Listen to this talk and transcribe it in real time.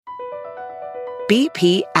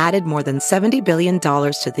BP added more than $70 billion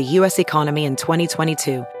to the U.S. economy in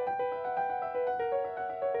 2022.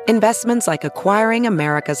 Investments like acquiring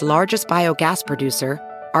America's largest biogas producer,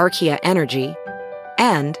 Archaea Energy,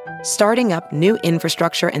 and starting up new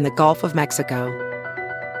infrastructure in the Gulf of Mexico.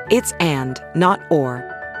 It's and, not or.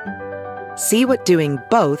 See what doing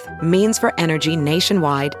both means for energy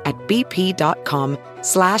nationwide at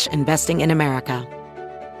bp.com/investing in America.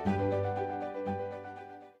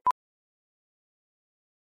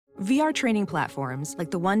 VR training platforms,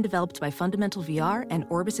 like the one developed by Fundamental VR and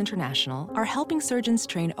Orbis International, are helping surgeons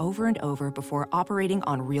train over and over before operating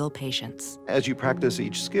on real patients. As you practice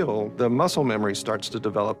each skill, the muscle memory starts to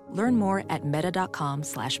develop. Learn more at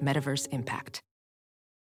meta.com/metaverseimpact.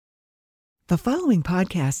 The following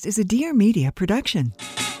podcast is a Dear Media production.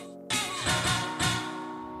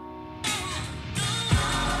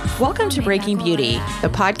 Welcome to Breaking Beauty, the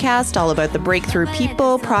podcast all about the breakthrough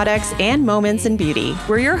people, products, and moments in beauty.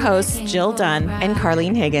 We're your hosts, Jill Dunn and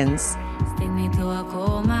Carlene Higgins.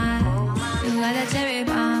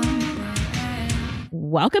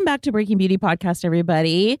 Welcome back to Breaking Beauty podcast,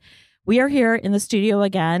 everybody. We are here in the studio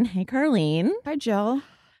again. Hey, Carlene. Hi, Jill.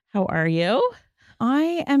 How are you?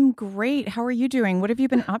 I am great. How are you doing? What have you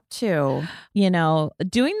been up to? You know,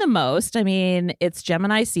 doing the most. I mean, it's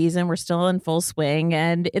Gemini season. We're still in full swing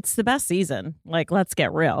and it's the best season. Like, let's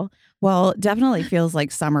get real. Well, definitely feels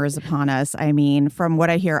like summer is upon us. I mean, from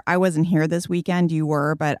what I hear, I wasn't here this weekend. You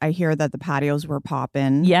were, but I hear that the patios were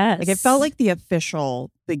popping. Yes. Like, it felt like the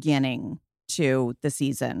official beginning to the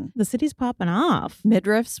season. The city's popping off.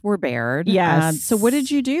 Midriffs were bared. Yes. So what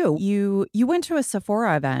did you do? You went to a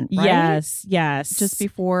Sephora event, right? Yes. Just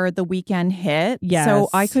before the weekend hit. Yes. So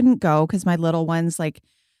I couldn't go because my little one's like,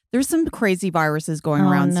 there's some crazy viruses going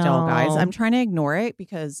around still, guys. I'm trying to ignore it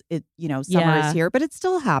because summer is here, but it's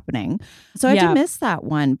still happening. So I did miss that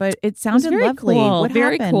one, but it sounded lovely. Cool. What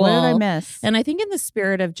very happened? Cool. What did I miss? And I think in the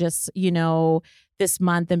spirit of just, this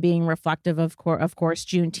month and being reflective of course,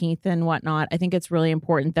 Juneteenth and whatnot, I think it's really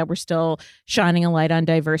important that we're still shining a light on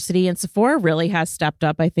diversity. And Sephora really has stepped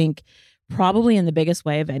up, I think, probably in the biggest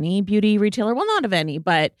way of any beauty retailer. Well, not of any,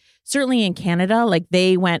 but certainly in Canada, like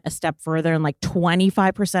they went a step further and like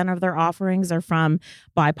 25% of their offerings are from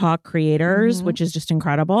BIPOC creators, which is just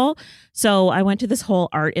incredible. So I went to this whole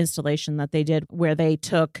art installation that they did where they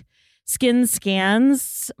took skin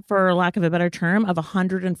scans, for lack of a better term, of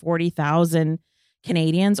 140,000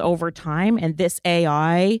 Canadians over time. And this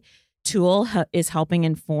AI tool is helping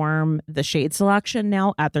inform the shade selection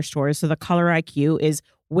now at their stores. So the color IQ is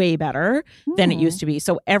way better than it used to be.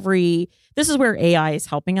 So this is where AI is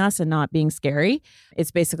helping us and not being scary.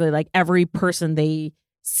 It's basically like every person they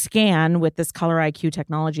scan with this color IQ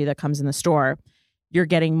technology that comes in the store, you're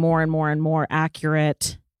getting more and more and more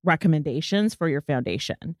accurate recommendations for your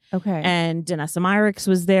foundation. Okay. And Danessa Myricks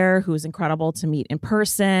was there, who was incredible to meet in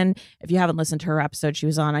person. If you haven't listened to her episode, she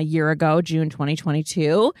was on a year ago, June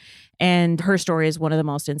 2022. And her story is one of the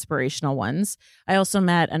most inspirational ones. I also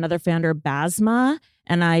met another founder, Basma,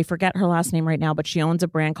 and I forget her last name right now, but she owns a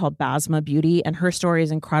brand called Basma Beauty. And her story is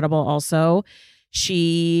incredible also.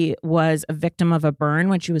 She was a victim of a burn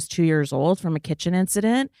when she was 2 years old from a kitchen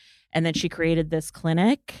incident. And then she created this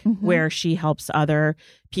clinic where she helps other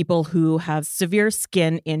people who have severe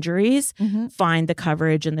skin injuries find the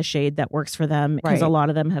coverage and the shade that works for them, because a lot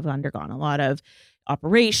of them have undergone a lot of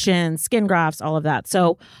operations, skin grafts, all of that.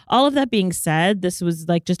 So all of that being said, this was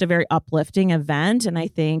like just a very uplifting event. And I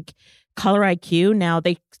think Color IQ, now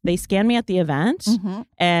they scanned me at the event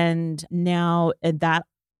and now that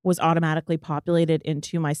was automatically populated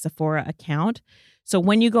into my Sephora account. So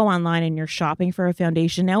when you go online and you're shopping for a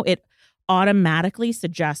foundation now, it automatically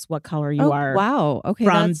suggests what color you are. Wow. Okay.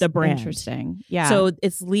 From that's the brand. Interesting. Yeah. So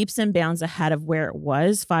it's leaps and bounds ahead of where it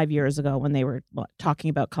was 5 years ago when they were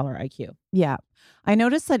talking about color IQ. Yeah. I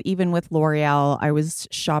noticed that even with L'Oreal, I was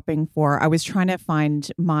trying to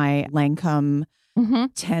find my Lancome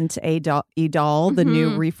Tint Idol, the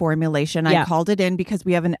new reformulation. I called it in because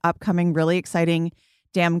we have an upcoming really exciting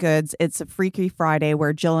Damn Goods. It's a Freaky Friday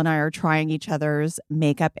where Jill and I are trying each other's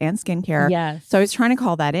makeup and skincare. Yes. So I was trying to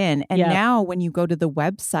call that in. And now when you go to the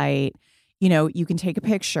website, you can take a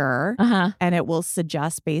picture and it will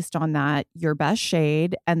suggest based on that your best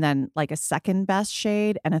shade and then like a second best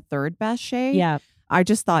shade and a third best shade. Yeah. I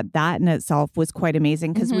just thought that in itself was quite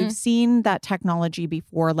amazing because we've seen that technology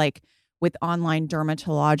before, like with online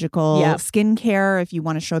dermatological skincare, if you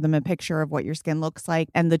want to show them a picture of what your skin looks like,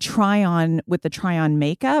 and the try-on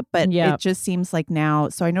makeup. But it just seems like now,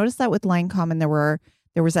 so I noticed that with Lancome, and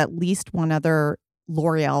there was at least one other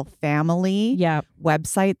L'Oreal family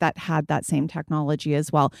website that had that same technology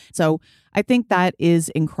as well. So I think that is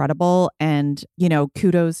incredible. And,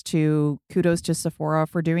 kudos to Sephora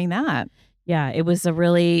for doing that. Yeah, it was a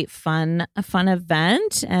really fun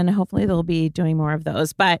event, and hopefully they'll be doing more of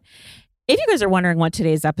those. But if you guys are wondering what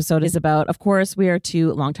today's episode is about, of course, we are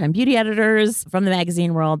two longtime beauty editors from the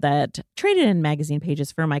magazine world that traded in magazine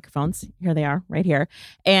pages for microphones. Here they are, right here.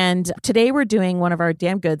 And today we're doing one of our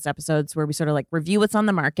Damn Goods episodes where we sort of like review what's on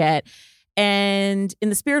the market. And in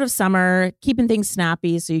the spirit of summer, keeping things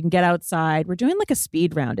snappy so you can get outside, we're doing like a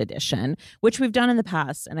speed round edition, which we've done in the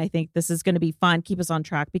past. And I think this is going to be fun, keep us on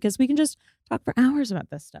track, because we can just talk for hours about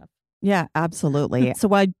this stuff. Yeah, absolutely. So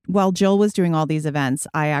while Jill was doing all these events,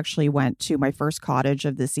 I actually went to my first cottage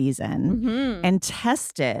of the season and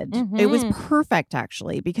tested. It was perfect,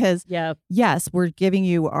 actually, because yes, we're giving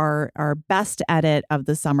you our best edit of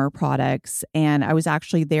the summer products. And I was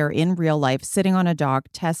actually there in real life, sitting on a dock,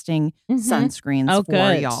 testing sunscreens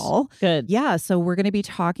for y'all. Good. Yeah. So we're going to be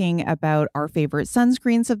talking about our favorite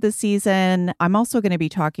sunscreens of the season. I'm also going to be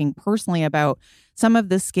talking personally about some of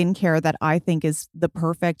the skincare that I think is the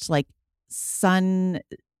perfect like sun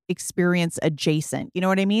experience adjacent. You know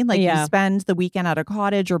what I mean? Like you spend the weekend at a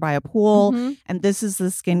cottage or by a pool, and this is the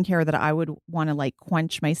skincare that I would want to like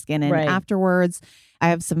quench my skin in afterwards. I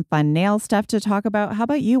have some fun nail stuff to talk about. How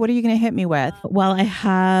about you? What are you going to hit me with? Well, I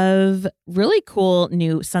have really cool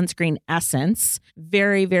new sunscreen essence.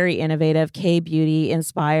 Very, very innovative, K-beauty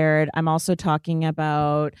inspired. I'm also talking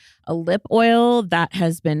about a lip oil that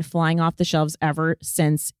has been flying off the shelves ever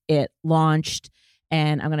since it launched.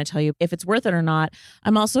 And I'm going to tell you if it's worth it or not.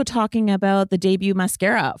 I'm also talking about the debut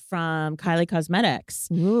mascara from Kylie Cosmetics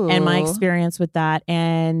and my experience with that,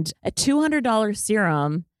 and a $200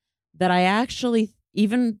 serum that I actually,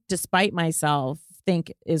 even despite myself,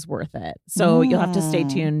 think is worth it. So you'll have to stay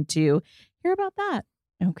tuned to hear about that.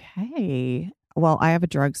 Okay. Well, I have a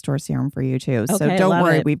drugstore serum for you too. So don't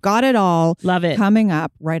worry. We've got it all. Love it. Coming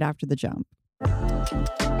up right after the jump.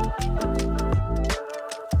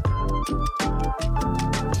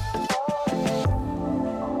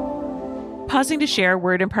 Pausing to share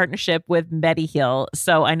word in partnership with MediHeal.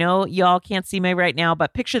 So I know y'all can't see me right now,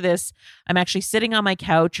 but picture this. I'm actually sitting on my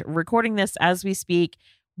couch recording this as we speak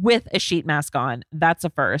with a sheet mask on. That's a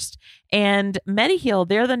first. And MediHeal,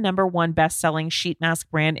 they're the #1 best-selling sheet mask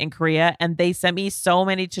brand in Korea, and they sent me so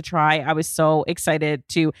many to try. I was so excited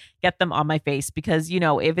to get them on my face because,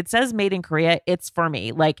 if it says made in Korea, it's for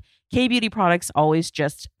me. Like, K-beauty products always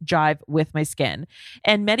just jive with my skin.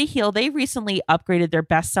 And MediHeal, they recently upgraded their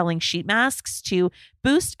best-selling sheet masks to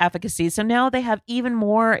boost efficacy. So now they have even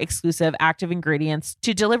more exclusive active ingredients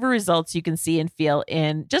to deliver results you can see and feel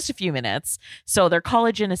in just a few minutes. So their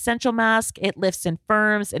collagen essential mask, it lifts and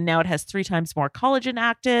firms, and now it has 3 times more collagen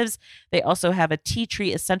actives. They also have a tea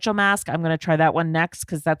tree essential mask. I'm going to try that one next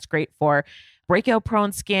because that's great for breakout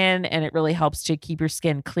prone skin, and it really helps to keep your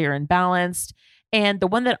skin clear and balanced. And the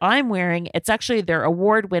one that I'm wearing, it's actually their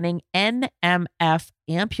award-winning NMF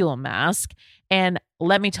ampule mask. And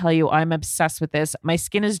let me tell you, I'm obsessed with this. My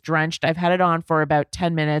skin is drenched. I've had it on for about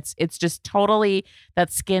 10 minutes. It's just totally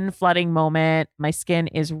that skin flooding moment. My skin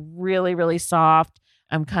is really, really soft.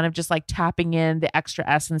 I'm kind of just like tapping in the extra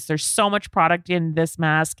essence. There's so much product in this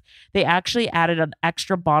mask. They actually added an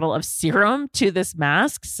extra bottle of serum to this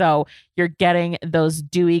mask. So you're getting those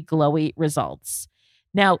dewy, glowy results.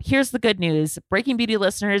 Now, here's the good news. Breaking Beauty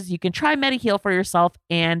listeners, you can try MediHeal for yourself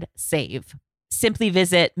and save. Simply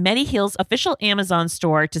visit MediHeal's official Amazon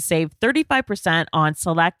store to save 35% on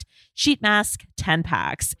select sheet mask 10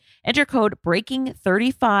 packs. Enter code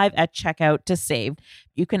BREAKING35 at checkout to save.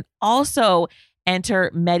 You can also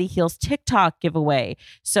enter MediHeal's TikTok giveaway.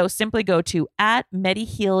 So simply go to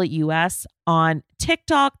 @MediHealUS on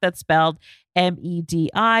TikTok. That's spelled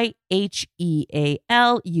MEDIHEALUS.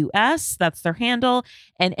 That's their handle.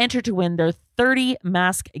 And enter to win their 30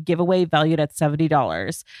 mask giveaway valued at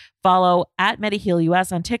 $70. Follow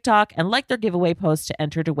 @MediHealUS on TikTok and like their giveaway post to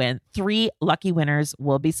enter to win. 3 lucky winners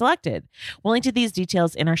will be selected. We'll link to these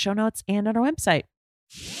details in our show notes and on our website.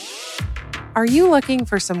 Are you looking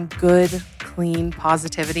for some good, clean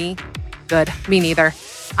positivity? Good. Me neither.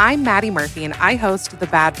 I'm Maddie Murphy, and I host The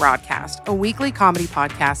Bad Broadcast, a weekly comedy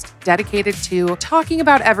podcast dedicated to talking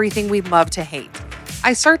about everything we love to hate.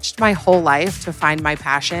 I searched my whole life to find my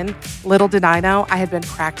passion. Little did I know I had been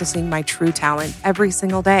practicing my true talent every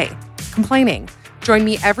single day, complaining. Join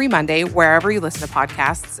me every Monday wherever you listen to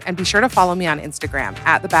podcasts, and be sure to follow me on Instagram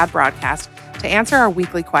 @The Bad Broadcast to answer our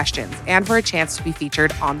weekly questions and for a chance to be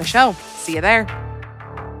featured on the show. See you there.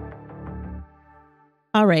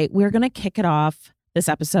 All right, we're going to kick it off this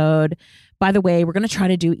episode By the way, we're going to try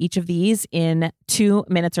to do each of these in 2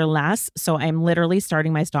 minutes or less. So I'm literally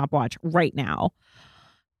starting my stopwatch right now.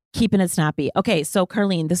 Keeping it snappy. Okay, so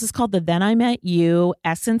Carlene, this is called the Then I Met You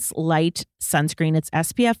Essence Light Sunscreen. It's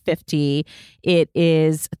SPF 50. It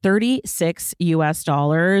is $36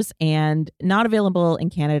 US and not available in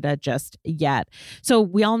Canada just yet. So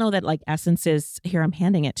we all know that like essences, here I'm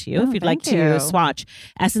handing it to you if you'd like to swatch.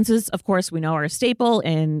 Essences, of course, we know are a staple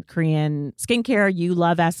in Korean skincare. You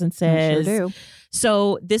love essences. I sure do.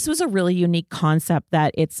 So this was a really unique concept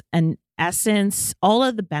that it's an essence, all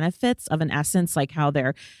of the benefits of an essence, like how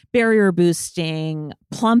they're barrier boosting,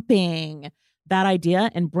 plumping, that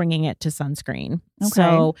idea, and bringing it to sunscreen. Okay.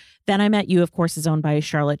 So Then I Met You, of course, is owned by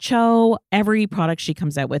Charlotte Cho. Every product she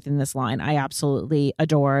comes out with in this line, I absolutely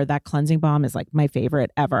adore. That cleansing balm is like my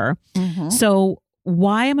favorite ever. Mm-hmm. So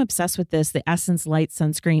why I'm obsessed with this, the Essence Light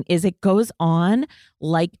Sunscreen, is it goes on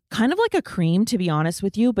like kind of like a cream, to be honest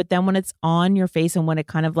with you. But then when it's on your face and when it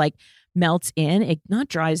kind of like melts in, it not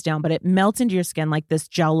dries down, but it melts into your skin like this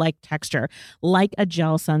gel-like texture, like a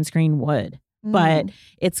gel sunscreen would. But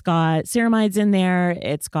it's got ceramides in there.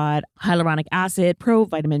 It's got hyaluronic acid,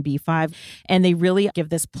 vitamin B5, and they really give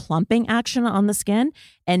this plumping action on the skin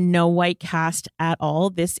and no white cast at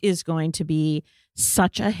all. This is going to be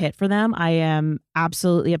such a hit for them. I am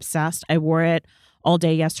absolutely obsessed. I wore it all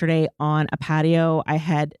day yesterday on a patio. I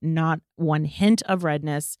had not one hint of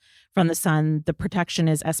redness from the sun. The protection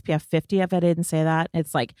is SPF 50, if I didn't say that.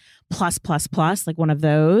 It's like plus, like one of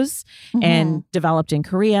those, and developed in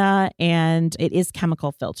Korea. And it is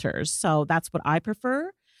chemical filters. So that's what I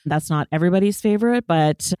prefer. That's not everybody's favorite,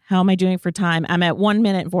 but how am I doing for time? I'm at 1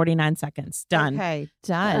 minute and 49 seconds. Done. Okay,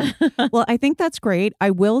 done. Well, I think that's great. I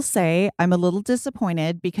will say I'm a little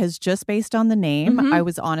disappointed because just based on the name, I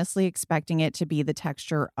was honestly expecting it to be the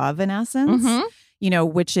texture of an essence, you know,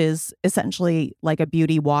 which is essentially like a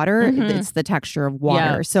beauty water. It's the texture of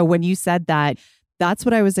water. Yeah. So when you said that, that's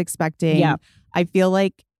what I was expecting. Yeah. I feel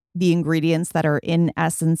like the ingredients that are in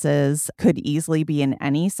essences could easily be in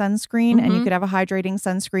any sunscreen, and you could have a hydrating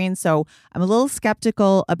sunscreen. So I'm a little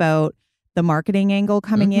skeptical about the marketing angle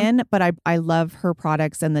coming in, but I love her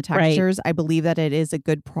products and the textures. Right. I believe that it is a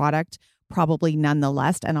good product, probably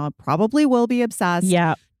nonetheless, and I probably will be obsessed.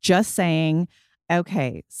 Yeah. Just saying.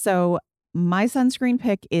 Okay, so my sunscreen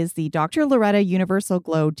pick is the Dr. Loretta Universal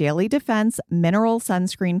Glow Daily Defense Mineral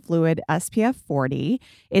Sunscreen Fluid SPF 40.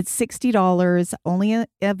 It's $60, only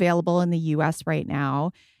available in the US right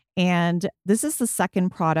now. And this is the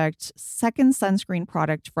second sunscreen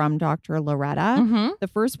product from Dr. Loretta. The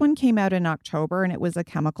first one came out in October and it was a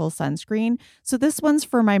chemical sunscreen. So this one's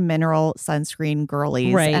for my mineral sunscreen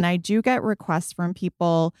girlies. Right. And I do get requests from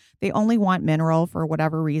people. They only want mineral for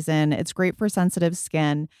whatever reason. It's great for sensitive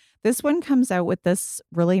skin. This one comes out with this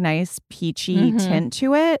really nice peachy tint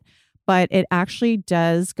to it, but it actually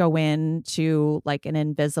does go into like an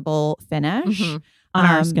invisible finish on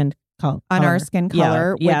our skin color. On our skin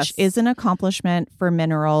color, which is an accomplishment for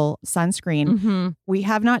mineral sunscreen. We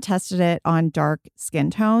have not tested it on dark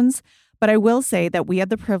skin tones, but I will say that we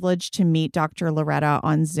had the privilege to meet Dr. Loretta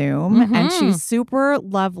on Zoom, and she's super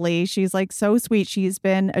lovely. She's like so sweet. She's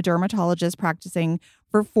been a dermatologist practicing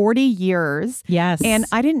for 40 years. Yes. And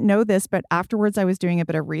I didn't know this, but afterwards I was doing a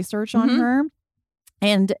bit of research on her.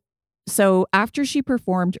 And so after she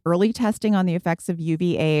performed early testing on the effects of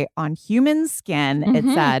UVA on human skin, it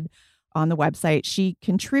said on the website, she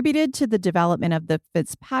contributed to the development of the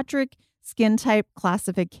Fitzpatrick skin type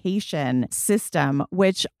classification system,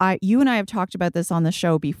 which you and I have talked about this on the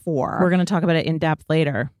show before. We're going to talk about it in depth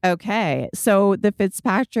later. Okay. So the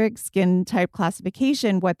Fitzpatrick skin type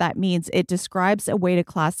classification, what that means, it describes a way to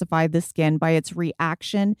classify the skin by its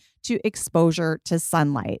reaction to exposure to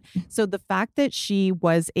sunlight. So the fact that she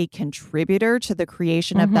was a contributor to the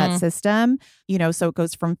creation of that system, you know, so it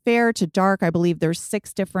goes from fair to dark. I believe there's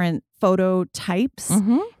 6 different photo types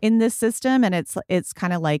in this system. And it's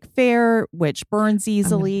kind of like fair, which burns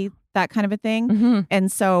easily, that kind of a thing.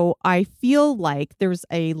 And so I feel like there's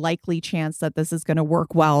a likely chance that this is going to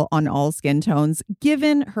work well on all skin tones,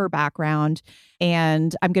 given her background.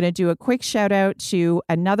 And I'm going to do a quick shout out to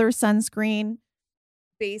another sunscreen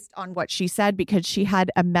based on what she said, because she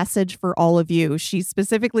had a message for all of you. She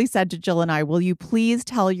specifically said to Jill and I, will you please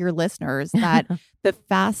tell your listeners that the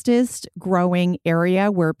fastest growing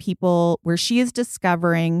area where she is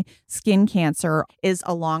discovering skin cancer is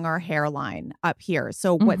along our hairline up here.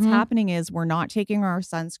 So what's happening is we're not taking our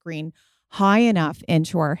sunscreen high enough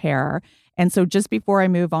into our hair. And so just before I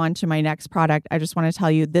move on to my next product, I just want to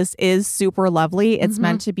tell you, this is super lovely. It's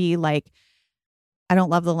meant to be like I don't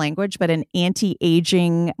love the language, but an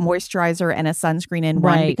anti-aging moisturizer and a sunscreen in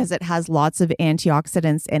one because it has lots of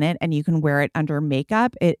antioxidants in it and you can wear it under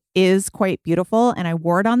makeup. It is quite beautiful. And I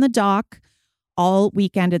wore it on the dock all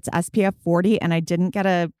weekend. It's SPF 40 and I didn't get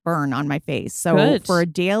a burn on my face. So for a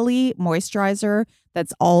daily moisturizer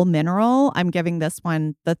that's all mineral, I'm giving this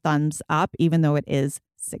one the thumbs up, even though it is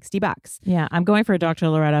 $60. Yeah, I'm going for a Dr.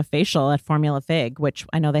 Loretta facial at Formula Fig, which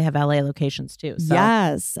I know they have LA locations too. So.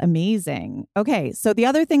 Yes, amazing. Okay, so the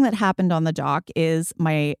other thing that happened on the dock is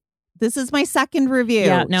this is my second review.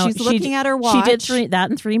 Yeah, no, she's looking at her watch. She did that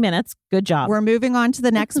in 3 minutes. Good job. We're moving on to the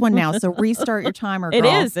next one now. So restart your timer, girl.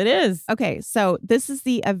 It is. Okay, so this is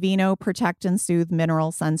the Aveeno Protect and Soothe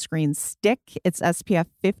Mineral Sunscreen Stick. It's SPF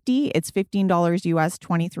 50. It's $15 US,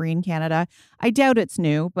 $23 in Canada. I doubt it's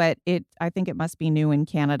new, but I think it must be new in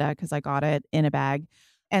Canada because I got it in a bag.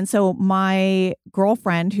 And so my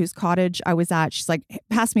girlfriend whose cottage I was at, she's like,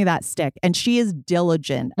 pass me that stick. And she is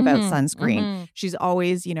diligent about sunscreen. She's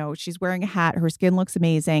always, she's wearing a hat. Her skin looks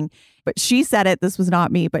amazing. But she said it, this was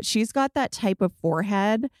not me, but she's got that type of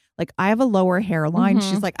forehead. Like I have a lower hairline.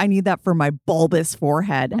 She's like, I need that for my bulbous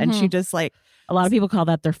forehead. And she just like. A lot of people call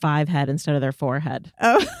that their 5 head instead of their 4 head.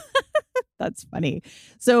 Oh, that's funny.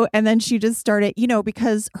 So, and then she just started,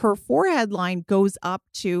 because her forehead line goes up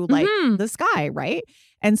to like the sky, right?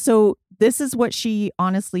 And so this is what she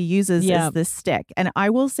honestly uses is this stick. And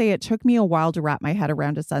I will say it took me a while to wrap my head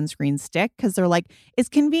around a sunscreen stick because they're like, it's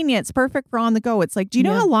convenient. It's perfect for on the go. It's like, do you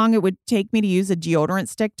know how long it would take me to use a deodorant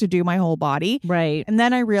stick to do my whole body? Right. And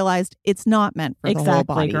then I realized it's not meant for the whole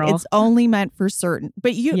body. Girl. It's only meant for certain.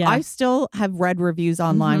 But I still have read reviews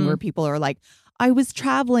online where people are like, I was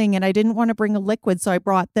traveling and I didn't want to bring a liquid, so I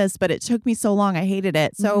brought this, but it took me so long. I hated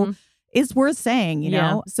it. So it's worth saying, you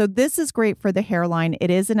know? So this is great for the hairline. It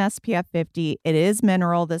is an SPF 50. It is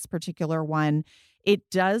mineral, this particular one. It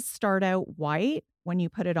does start out white when you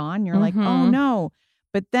put it on. You're like, oh no.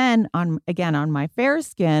 But then on my fair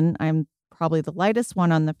skin, I'm probably the lightest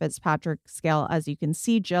one on the Fitzpatrick scale. As you can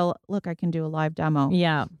see, Jill, look, I can do a live demo.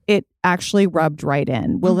 Yeah. It actually rubbed right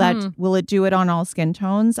in. Will it do it on all skin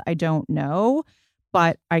tones? I don't know.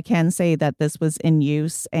 But I can say that this was in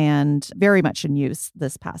use and very much in use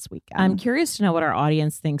this past weekend. I'm curious to know what our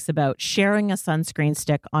audience thinks about sharing a sunscreen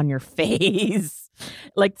stick on your face.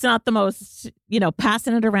 Like, it's not the most,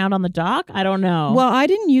 passing it around on the dock. I don't know. Well, I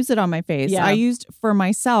didn't use it on my face. Yeah. I used for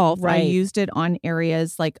myself. Right. I used it on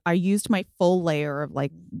areas like I used my full layer of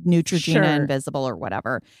like Neutrogena Invisible or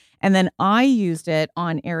whatever. And then I used it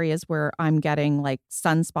on areas where I'm getting like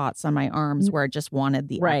sunspots on my arms where I just wanted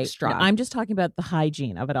the extra. No, I'm just talking about the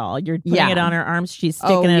hygiene of it all. You're putting it on her arms. She's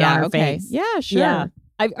sticking it on her face. Yeah, sure. Yeah.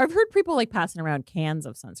 I've heard people like passing around cans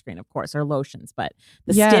of sunscreen, of course, or lotions, but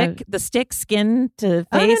the stick skin to face.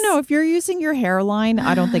 I don't know. If you're using your hairline,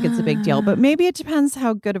 I don't think it's a big deal, but maybe it depends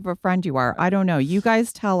how good of a friend you are. I don't know. You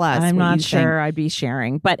guys tell us. I'm not sure I'd be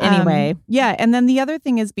sharing, but anyway. And then the other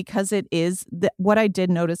thing is because it is what I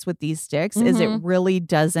did notice with these sticks is it really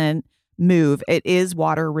doesn't move. It is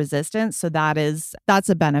water resistant, so that's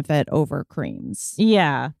a benefit over creams.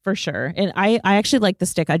 Yeah, for sure. And I actually like the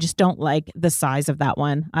stick. I just don't like the size of that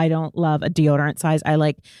one. I don't love a deodorant size. I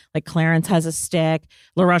like Clarins has a stick,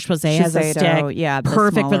 La Roche-Posay has a stick. Yeah,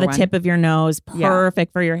 perfect for the tip of your nose,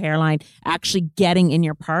 perfect for your hairline. Actually getting in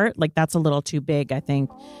your part, like that's a little too big, I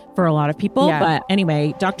think, for a lot of people. Yeah. But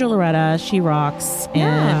anyway, Dr. Loretta, she rocks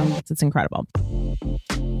and it's incredible.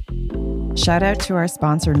 Shout out to our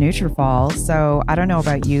sponsor, Nutrafol. So I don't know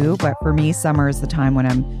about you, but for me, summer is the time when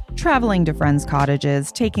I'm traveling to friends'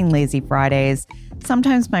 cottages, taking lazy Fridays.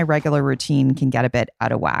 Sometimes my regular routine can get a bit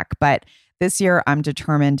out of whack, but this year I'm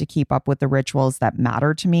determined to keep up with the rituals that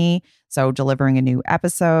matter to me. So delivering a new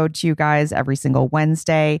episode to you guys every single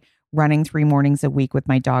Wednesday, running 3 mornings a week with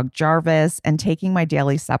my dog Jarvis, and taking my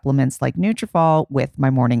daily supplements like Nutrafol with my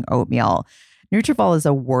morning oatmeal. Nutrafol is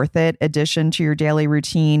a worth it addition to your daily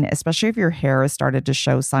routine, especially if your hair has started to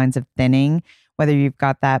show signs of thinning, whether you've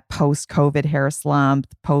got that post-COVID hair slump,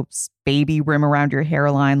 post-baby rim around your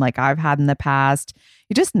hairline like I've had in the past.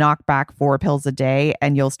 You just knock back 4 pills a day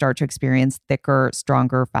and you'll start to experience thicker,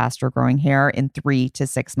 stronger, faster growing hair in 3 to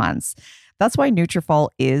 6 months. That's why Nutrafol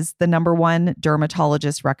is the #1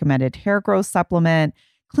 dermatologist recommended hair growth supplement,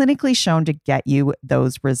 clinically shown to get you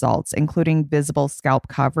those results, including visible scalp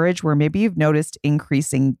coverage where maybe you've noticed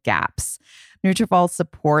increasing gaps. Nutrafol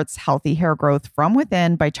supports healthy hair growth from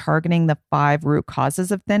within by targeting the 5 root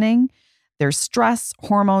causes of thinning. There's stress,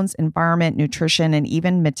 hormones, environment, nutrition, and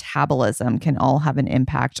even metabolism can all have an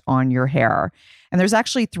impact on your hair. And there's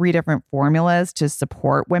actually 3 different formulas to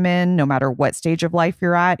support women, no matter what stage of life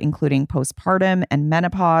you're at, including postpartum and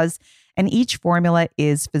menopause. And each formula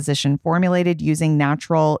is physician formulated using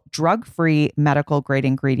natural, drug-free, medical-grade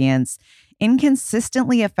ingredients in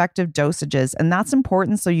consistently effective dosages. And that's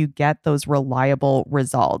important so you get those reliable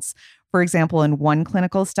results. For example, in one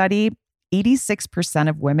clinical study, 86%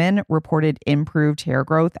 of women reported improved hair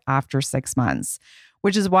growth after 6 months,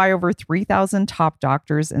 which is why over 3,000 top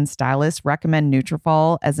doctors and stylists recommend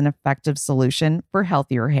Nutrafol as an effective solution for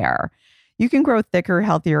healthier hair. You can grow thicker,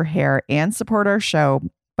 healthier hair and support our show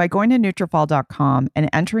by going to Nutrafol.com and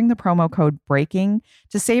entering the promo code BREAKING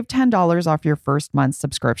to save $10 off your first month's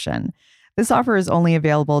subscription. This offer is only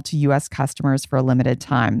available to U.S. customers for a limited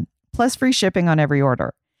time, plus free shipping on every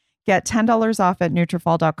order. Get $10 off at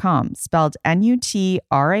Nutrafol.com, spelled Nutrafol.com,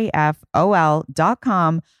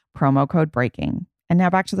 promo code BREAKING. And now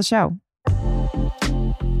back to the show.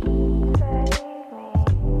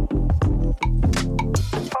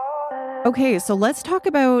 Okay, so let's talk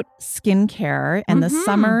about skincare and the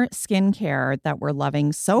summer skincare that we're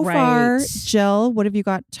loving so far. Jill, what have you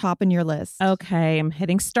got top in your list? Okay, I'm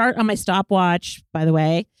hitting start on my stopwatch, by the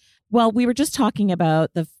way. Well, we were just talking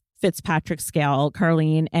about the Fitzpatrick scale,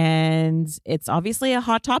 Carlene, and it's obviously a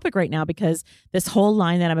hot topic right now because this whole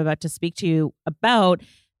line that I'm about to speak to you about,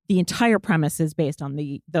 the entire premise is based on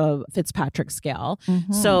the Fitzpatrick scale.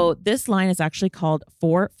 So this line is actually called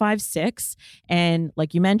 456. And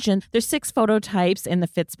like you mentioned, there's 6 phototypes in the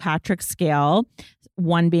Fitzpatrick scale,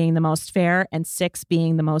 1 being the most fair and 6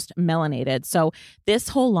 being the most melanated. So this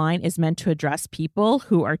whole line is meant to address people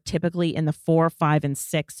who are typically in the 4, 5, and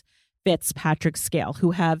 6 Fitzpatrick scale,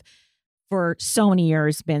 who have for so many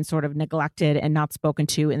years been sort of neglected and not spoken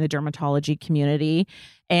to in the dermatology community.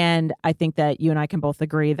 And I think that you and I can both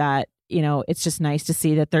agree that, you know, it's just nice to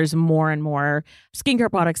see that there's more and more skincare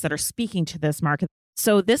products that are speaking to this market.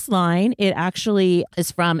 So this line, it actually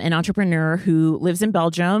is from an entrepreneur who lives in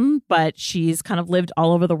Belgium, but she's kind of lived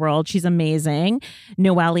all over the world. She's amazing.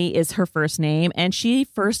 Noelle is her first name. And she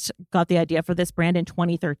first got the idea for this brand in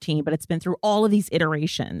 2013, but it's been through all of these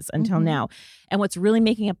iterations until now. And what's really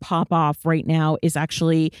making it pop off right now is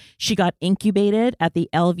actually she got incubated at the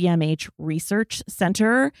LVMH Research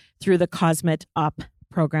Center through the Cosmet Up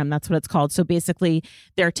program. That's what it's called. So basically,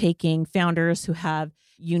 they're taking founders who have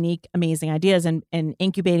unique, amazing ideas and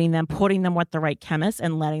incubating them, putting them with the right chemists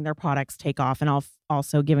and letting their products take off, and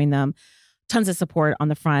also giving them tons of support on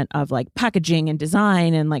the front of like packaging and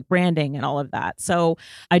design and like branding and all of that. So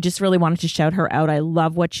I just really wanted to shout her out. I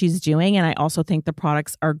love what she's doing. And I also think the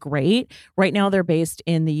products are great. Right now they're based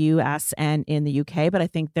in the US and in the UK, but I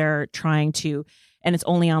think they're trying to, and it's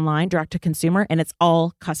only online, direct to consumer, and it's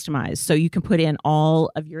all customized. So you can put in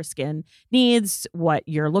all of your skin needs, what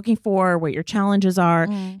you're looking for, what your challenges are,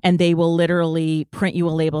 and they will literally print you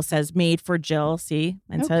a label that says made for Jill, see,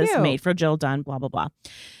 and says cute. Made for Jill, done, blah, blah, blah.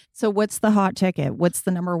 So what's the hot ticket? What's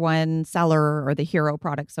the number one seller or the hero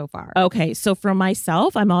product so far? Okay, so for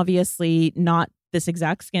myself, I'm obviously not this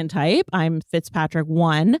exact skin type. I'm Fitzpatrick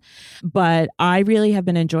 1, but I really have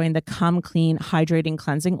been enjoying the Come Clean Hydrating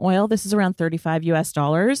Cleansing Oil. This is around $35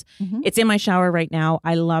 US. It's in my shower right now.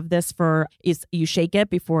 I love this you shake it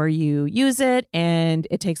before you use it and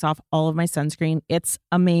it takes off all of my sunscreen. It's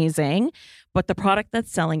amazing. But the product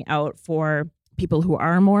that's selling out for people who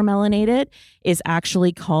are more melanated is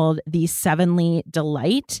actually called the 7-Ly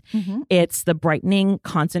Delight. It's the brightening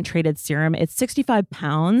concentrated serum. It's 65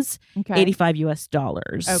 pounds, $85 US.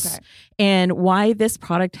 Okay. And why this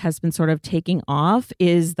product has been sort of taking off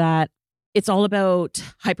is that it's all about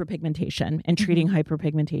hyperpigmentation and treating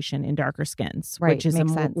hyperpigmentation in darker skins, which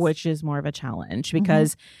is more of a challenge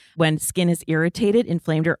because when skin is irritated,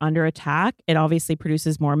 inflamed, or under attack, it obviously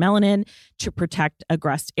produces more melanin to protect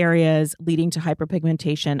aggressed areas, leading to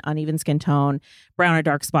hyperpigmentation, uneven skin tone, brown or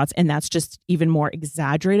dark spots. And that's just even more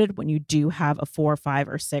exaggerated when you do have a 4, 5,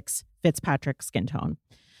 or 6 Fitzpatrick skin tone.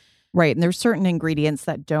 Right. And there's certain ingredients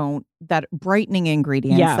that brightening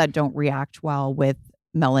ingredients that don't react well with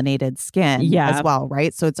melanated skin as well,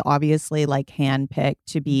 right? So it's obviously like handpicked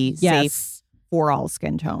to be safe for all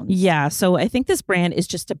skin tones. Yeah. So I think this brand is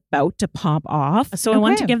just about to pop off. So I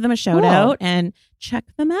wanted to give them a shout out and check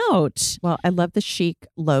them out. Well, I love the chic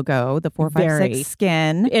logo, the 456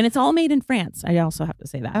 skin. And it's all made in France. I also have to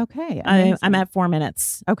say that. Okay. I'm at 4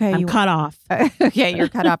 minutes. Okay. I'm cut off. Okay. You're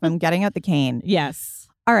cut off. I'm getting out the cane. Yes.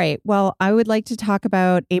 All right. Well, I would like to talk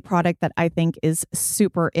about a product that I think is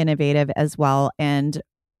super innovative as well and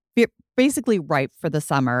basically ripe for the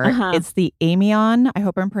summer. It's the Amion, I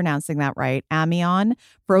hope I'm pronouncing that right, Amion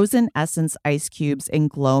Frozen Essence Ice Cubes in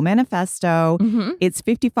Glow Manifesto. It's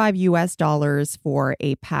 $55 for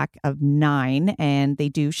a pack of 9, and they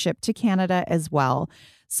do ship to Canada as well.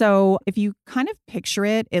 So if you kind of picture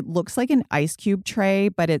it, it looks like an ice cube tray,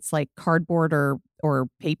 but it's like cardboard or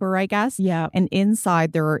paper, I guess. Yeah. And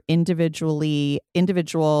inside there are individual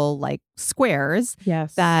like squares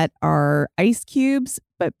that are ice cubes.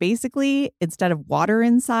 But basically, instead of water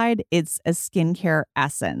inside, it's a skincare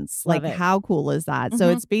essence. Love like, it. how cool is that? So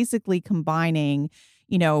it's basically combining,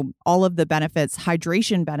 all of the benefits,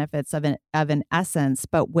 hydration benefits of an essence,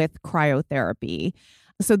 but with cryotherapy.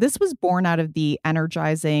 So this was born out of the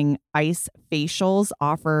energizing ice facials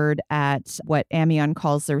offered at what Amion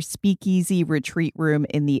calls their speakeasy retreat room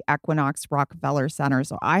in the Equinox Rockefeller Center.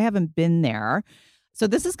 So I haven't been there. So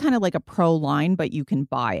this is kind of like a pro line, but you can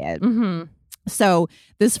buy it. So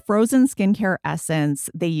this frozen skincare essence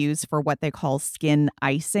they use for what they call skin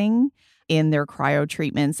icing in their cryo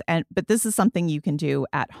treatments. But this is something you can do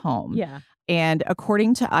at home. Yeah. And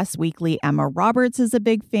according to Us Weekly, Emma Roberts is a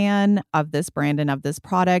big fan of this brand and of this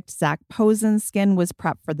product. Zach Posen's skin was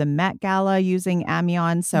prepped for the Met Gala using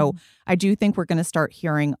Amion. So I do think we're going to start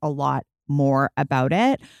hearing a lot more about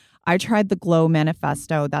it. I tried the Glow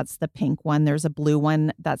Manifesto. That's the pink one. There's a blue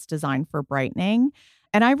one that's designed for brightening.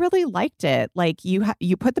 And I really liked it. Like you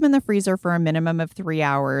put them in the freezer for a minimum of 3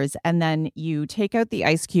 hours, and then you take out the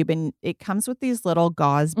ice cube, and it comes with these little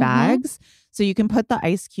gauze bags. So you can put the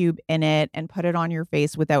ice cube in it and put it on your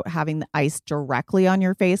face without having the ice directly on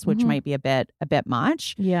your face, which might be a bit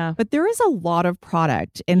much. Yeah. But there is a lot of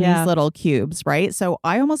product in these little cubes, right? So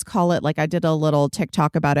I almost call it, like, I did a little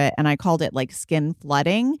TikTok about it, and I called it like skin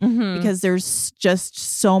flooding because there's just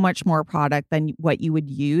so much more product than what you would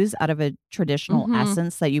use out of a traditional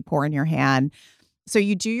essence that you pour in your hand. So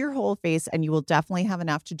you do your whole face, and you will definitely have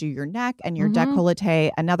enough to do your neck and your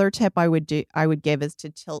décolleté. Another tip I would give is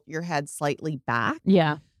to tilt your head slightly back.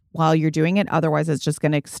 Yeah. While you're doing it. Otherwise, it's just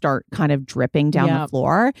going to start kind of dripping down the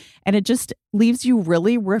floor. And it just leaves you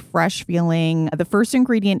really refreshed feeling. The first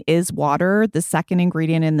ingredient is water. The second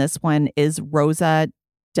ingredient in this one is Rosa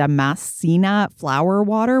Damascena flower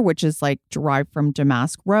water, which is like derived from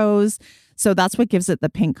damask rose. So that's what gives it the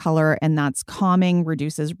pink color, and that's calming,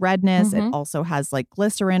 reduces redness. It also has like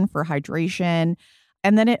glycerin for hydration.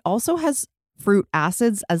 And then it also has fruit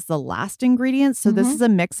acids as the last ingredient. So this is a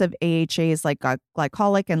mix of AHAs like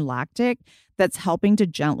glycolic and lactic that's helping to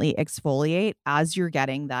gently exfoliate as you're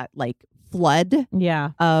getting that like flood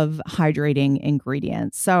of hydrating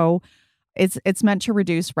ingredients. So it's meant to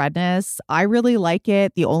reduce redness. I really like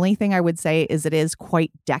it. The only thing I would say is it is quite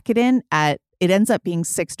decadent it ends up being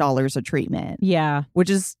 $6 a treatment. Yeah.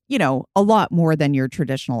 Which is, a lot more than your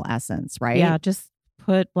traditional essence, right? Yeah. Just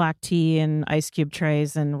put black tea in ice cube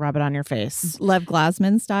trays and rub it on your face. Lev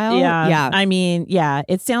Glasman style? Yeah. I mean,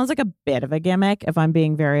 it sounds like a bit of a gimmick, if I'm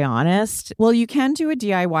being very honest. Well, you can do a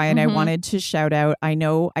DIY, and I wanted to shout out, I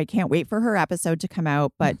can't wait for her episode to come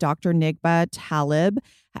out, but Dr. Nigba Talib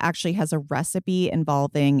actually has a recipe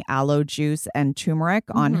involving aloe juice and turmeric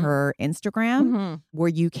on her Instagram where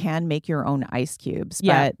you can make your own ice cubes.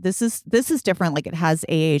 Yeah. But this is different. Like, it has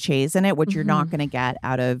AHAs in it, which you're not going to get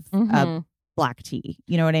out of black tea.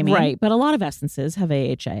 You know what I mean? Right. But a lot of essences have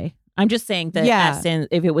AHA. I'm just saying the essence,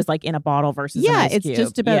 if it was like in a bottle versus an ice it's cube.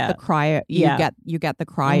 just about the cryo. You get the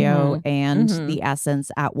cryo and the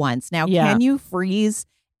essence at once. Now, can you freeze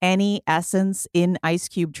any essence in ice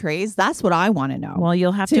cube trays? That's what I want to know. Well,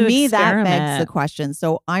 you'll have to me experiment. That begs the question.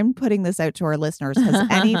 So I'm putting this out to our listeners. Has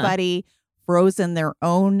anybody frozen their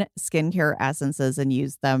own skincare essences and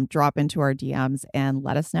used them? Drop into our DMs and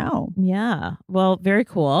let us know. Yeah. Well, very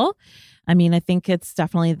cool. I mean, I think it's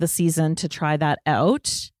definitely the season to try that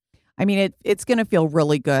out. I mean, it's going to feel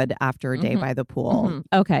really good after a day by the pool.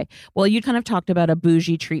 Okay. Well, you kind of talked about a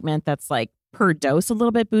bougie treatment that's like per dose a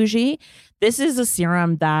little bit bougie. This is a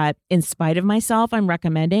serum that, in spite of myself, I'm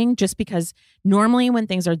recommending, just because normally when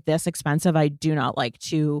things are this expensive, I do not like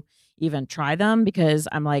to even try them, because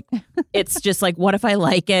I'm like, it's just like, what if I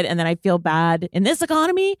like it? And then I feel bad in this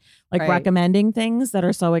economy, like recommending things that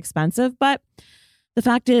are so expensive. But the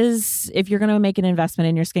fact is, if you're going to make an investment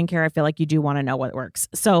in your skincare, I feel like you do want to know what works.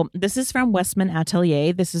 So this is from Westman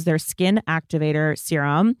Atelier. This is their Skin Activator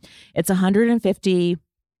Serum. It's $150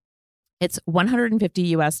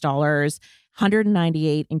 US,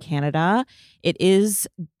 $198 in Canada. It is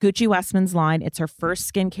Gucci Westman's line. It's her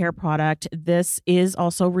first skincare product. This is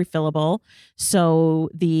also refillable. So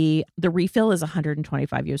the refill is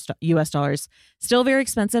 $125 US dollars. Still very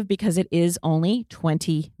expensive because it is only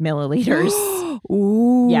 20 milliliters.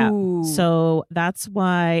 Ooh. Yeah. So that's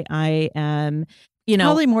why I am,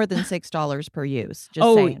 probably more than $6 per use.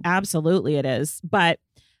 Just saying. Absolutely it is. But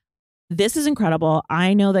this is incredible.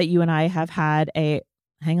 I know that you and I have had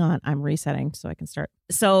hang on, I'm resetting so I can start.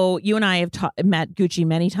 So you and I have met Gucci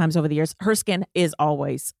many times over the years. Her skin is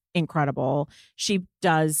always incredible.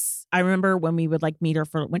 I remember when we would meet her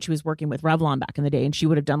for when she was working with Revlon back in the day, and she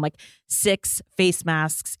would have done 6 face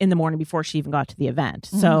masks in the morning before she even got to the event.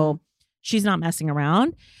 Mm-hmm. So she's not messing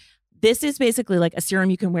around. This is basically a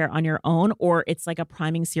serum you can wear on your own, or it's a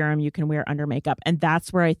priming serum you can wear under makeup. And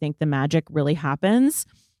that's where I think the magic really happens.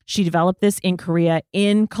 She developed this in Korea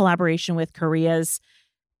in collaboration with Korea's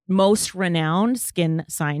most renowned skin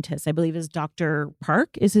scientist, I believe is Dr. Park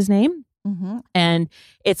is his name. Mm-hmm. And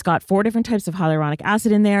it's got 4 different types of hyaluronic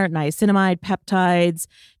acid in there: niacinamide, peptides,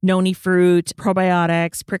 noni fruit,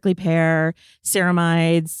 probiotics, prickly pear,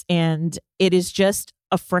 ceramides. And it is just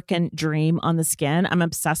a frickin' dream on the skin. I'm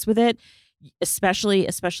obsessed with it,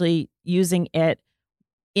 especially using it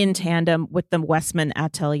in tandem with the Westman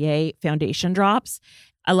Atelier foundation drops.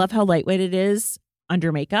 I love how lightweight it is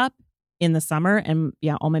under makeup in the summer. And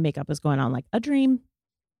yeah, all my makeup is going on like a dream.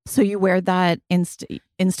 So you wear that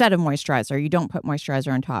instead of moisturizer. You don't put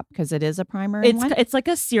moisturizer on top because it is a primer. It's like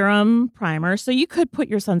a serum primer. So you could put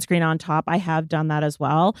your sunscreen on top. I have done that as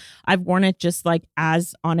well. I've worn it just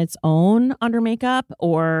as on its own under makeup,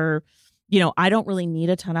 or, I don't really need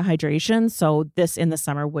a ton of hydration. So this in the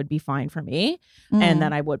summer would be fine for me. Mm. And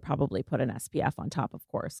then I would probably put an SPF on top, of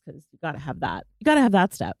course, because you got to have that. You got to have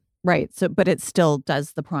that step. Right. So, but it still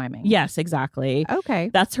does the priming. Yes, exactly. Okay.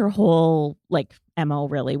 That's her whole MO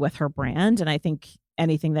really with her brand. And I think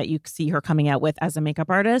anything that you see her coming out with as a makeup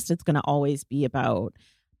artist, it's going to always be about,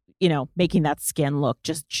 making that skin look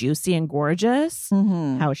just juicy and gorgeous,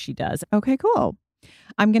 how she does. Okay, cool.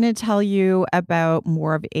 I'm going to tell you about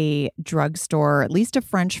more of a drugstore, at least a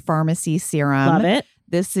French pharmacy serum. Love it.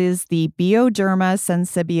 This is the Bioderma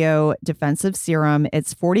Sensibio Defensive Serum.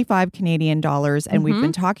 It's 45 Canadian dollars. And we've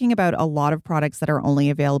been talking about a lot of products that are only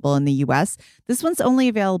available in the US. This one's only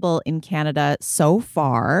available in Canada so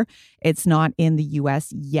far. It's not in the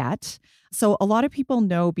US yet. So a lot of people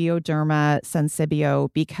know Bioderma Sensibio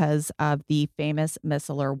because of the famous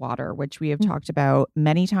micellar water, which we have talked about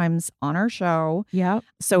many times on our show. Yeah.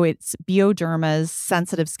 So it's Bioderma's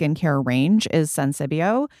sensitive skincare range is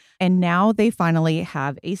Sensibio. And now they finally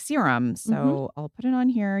have a serum. So I'll put it on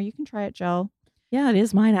here. You can try it, Jill. Yeah, it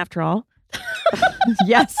is mine after all.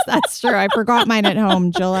 Yes, that's true. I forgot mine at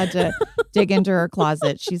home. Jill had to dig into her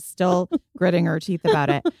closet. She's still gritting her teeth about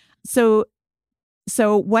it.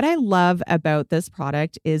 So what I love about this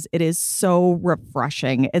product is it is so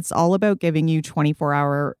refreshing. It's all about giving you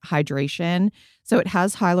 24-hour hydration. So it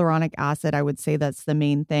has hyaluronic acid. I would say that's the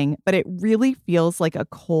main thing, but it really feels like a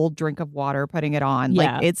cold drink of water putting it on.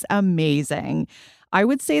 Yeah. It's amazing. I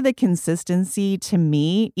would say the consistency to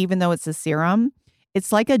me, even though it's a serum,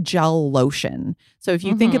 it's like a gel lotion. So if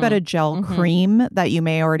you think about a gel cream that you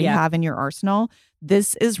may already have in your arsenal,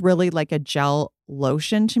 this is really like a gel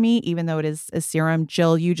lotion to me, even though it is a serum.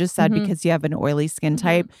 Jill, you just said because you have an oily skin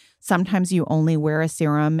type, sometimes you only wear a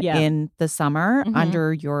serum in the summer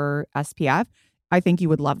under your SPF. I think you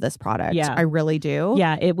would love this product. Yeah. I really do.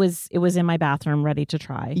 Yeah, it was in my bathroom ready to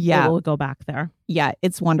try. Yeah. We'll go back there. Yeah,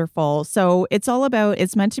 it's wonderful. So it's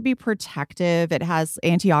meant to be protective. It has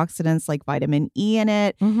antioxidants like vitamin E in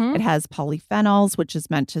it. It has polyphenols, which is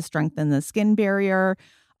meant to strengthen the skin barrier.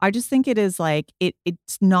 I just think it is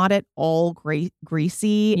it's not at all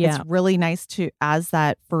greasy. Yeah. It's really nice as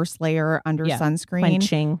that first layer under sunscreen.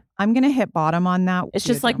 Quenching. I'm going to hit bottom on that. It's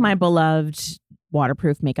just like my beloved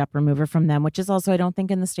waterproof makeup remover from them, which is also, I don't think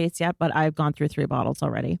in the States yet, but I've gone through 3 bottles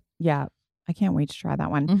already. Yeah. I can't wait to try that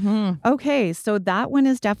one. Okay. So that one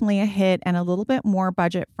is definitely a hit and a little bit more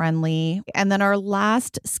budget friendly. And then our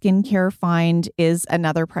last skincare find is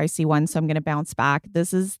another pricey one. So I'm going to bounce back.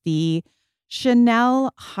 This is the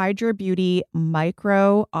Chanel Hydra Beauty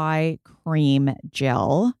Micro Eye Cream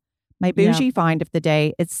Gel. My bougie find of the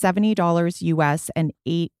day. It's $70 US and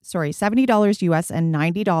 $70 US and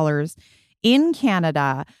 $90 in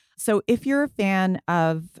Canada. So if you're a fan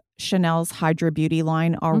of Chanel's Hydra Beauty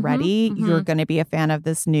line already, you're going to be a fan of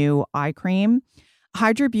this new eye cream.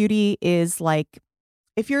 Hydra Beauty is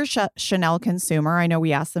if you're a Chanel consumer, I know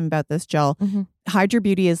we asked them about this, Jill. Hydra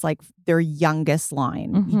Beauty is like their youngest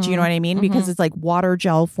line. Do you know what I mean? Because it's like water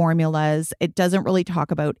gel formulas. It doesn't really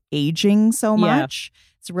talk about aging so much.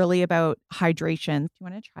 It's really about hydration. Do you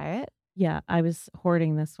want to try it? Yeah, I was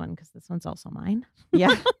hoarding this one because this one's also mine.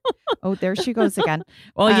 Yeah. Oh, there she goes again.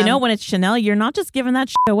 Well, you know, when it's Chanel, you're not just giving that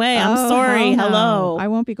shit away. I'm sorry. No. Hello. I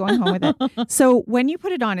won't be going home with it. So when you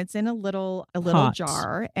put it on, it's in a little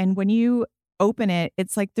jar. And when you open it,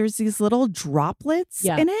 it's like there's these little droplets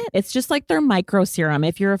in it. It's just like their micro serum.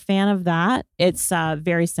 If you're a fan of that, it's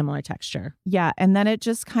very similar texture. Yeah. And then it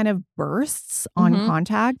just kind of bursts on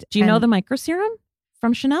contact. Do you know the micro serum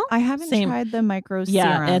from Chanel? I haven't tried the micro serum.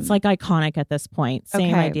 Yeah, it's like iconic at this point.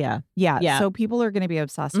 Same idea. Yeah. So people are going to be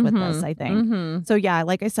obsessed with this, I think. So yeah,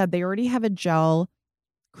 like I said, they already have a gel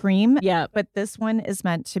cream. Yeah. But this one is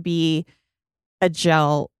meant to be a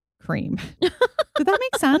gel cream. Did that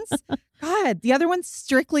make sense? God, the other one's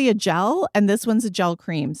strictly a gel and this one's a gel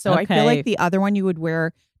cream. So I feel like the other one you would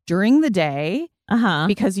wear during the day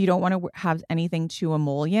because you don't want to have anything too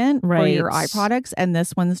emollient for your eye products. And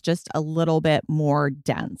this one's just a little bit more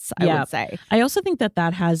dense, I would say. I also think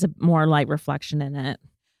that has a more light reflection in it.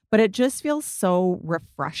 But it just feels so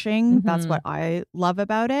refreshing. That's what I love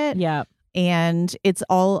about it. Yeah. And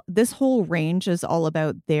this whole range is all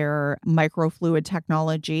about their microfluid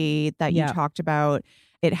technology that you talked about.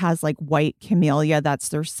 It has like white camellia. That's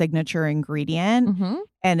their signature ingredient.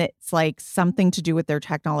 And it's like something to do with their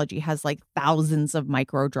technology, has like thousands of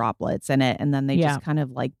micro droplets in it. And then they just kind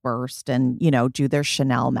of like burst and, you know, do their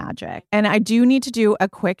Chanel magic. And I do need to do a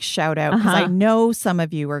quick shout out because I know some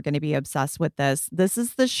of you are going to be obsessed with this. This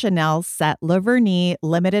is the Chanel Set Le Vernis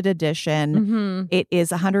limited edition. It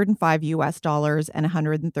is $105 and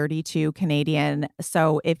 132 Canadian.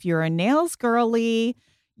 So if you're a nails girly,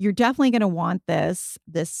 you're definitely going to want this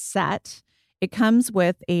set. It comes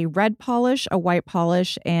with a red polish, a white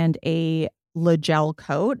polish, and a Le Gel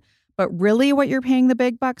coat. But really what you're paying the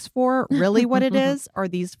big bucks for, really what it is, are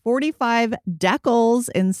these 45 decals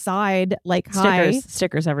inside, like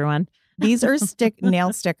Stickers, everyone. These are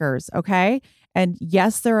nail stickers, okay? And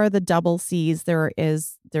yes, there are the double C's.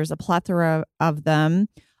 There's a plethora of them.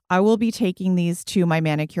 I will be taking these to my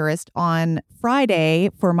manicurist on Friday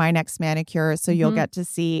for my next manicure. So you'll get to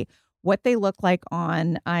see what they look like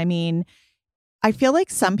on. I mean, I feel like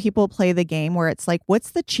some people play the game where it's like,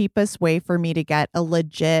 what's the cheapest way for me to get a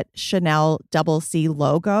legit Chanel double C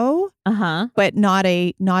logo, but not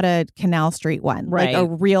a Canal Street one, like a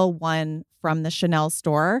real one from the Chanel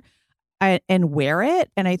store, and wear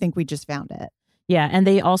it. And I think we just found it. Yeah, and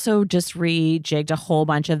they also just rejigged a whole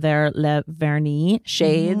bunch of their Le Vernis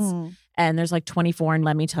shades. And there's like 24, and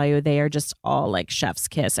let me tell you, they are just all like chef's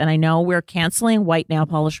kiss. And I know we're canceling white nail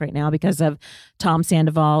polish right now because of Tom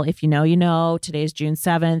Sandoval. If you know, you know. Today's June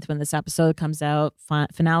 7th when this episode comes out,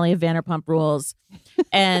 finale of Vanderpump Rules.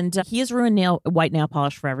 And he has ruined white nail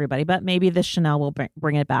polish for everybody. But maybe this Chanel will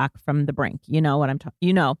bring it back from the brink. You know what I'm talking.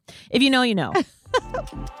 You know, if you know, you know.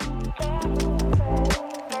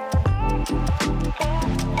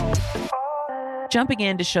 Jumping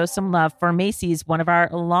in to show some love for Macy's, one of our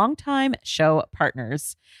longtime show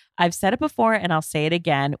partners. I've said it before and I'll say it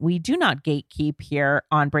again. We do not gatekeep here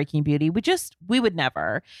on Breaking Beauty. We would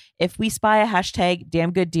never. If we spy a hashtag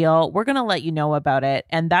damn good deal, we're going to let you know about it.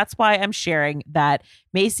 And that's why I'm sharing that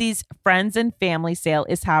Macy's Friends and Family Sale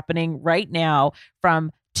is happening right now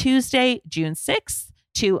from Tuesday, June 6th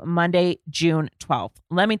to Monday, June 12th.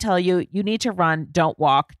 Let me tell you, you need to run, don't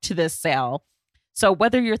walk to this sale. So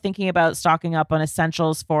whether you're thinking about stocking up on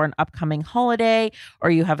essentials for an upcoming holiday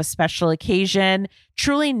or you have a special occasion,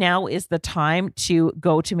 truly now is the time to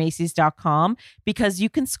go to Macys.com because you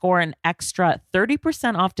can score an extra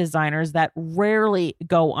 30% off designers that rarely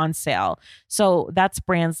go on sale. So that's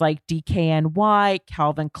brands like DKNY,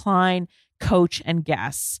 Calvin Klein, Coach, and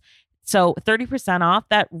Guess. So 30% off,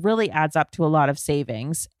 that really adds up to a lot of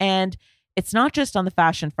savings. And it's not just on the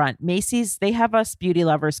fashion front. Macy's, they have us beauty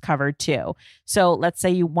lovers covered too. So let's say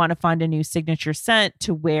you want to find a new signature scent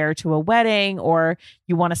to wear to a wedding, or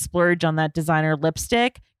you want to splurge on that designer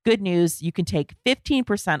lipstick. Good news, you can take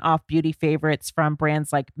 15% off beauty favorites from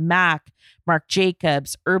brands like MAC, Marc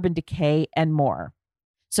Jacobs, Urban Decay, and more.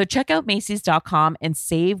 So check out Macys.com and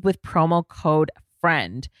save with promo code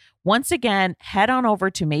FRIEND. Once again, head on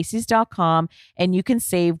over to Macys.com and you can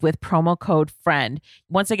save with promo code FRIEND.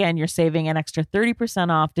 Once again, you're saving an extra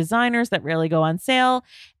 30% off designers that rarely go on sale,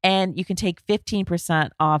 and you can take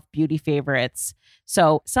 15% off beauty favorites.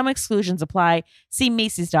 So some exclusions apply. See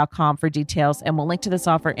Macys.com for details, and we'll link to this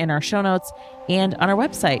offer in our show notes and on our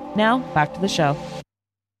website. Now, back to the show.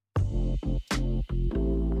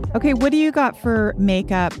 Okay, what do you got for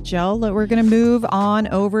makeup, Jill? We're going to move on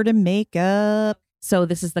over to makeup. So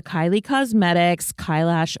this is the Kylie Cosmetics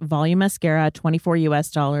Kylash Volume Mascara, $24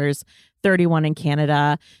 US, 31 in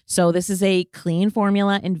Canada. So this is a clean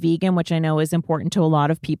formula and vegan, which I know is important to a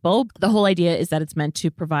lot of people. The whole idea is that it's meant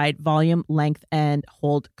to provide volume, length, and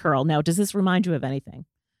hold curl. Now, does this remind you of anything?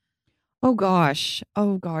 Oh gosh.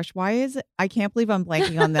 Why is it? I can't believe I'm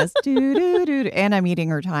blanking on this. And I'm eating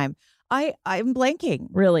her time. I'm blanking.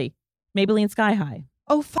 Really? Maybelline Sky High.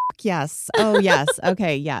 Oh, yes. Oh, yes.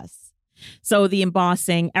 Okay, yes. So the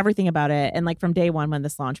embossing, everything about it. And like from day one when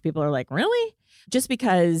this launched, people are like, really? Just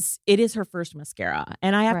because it is her first mascara.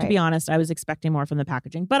 And I have to be honest, I was expecting more from the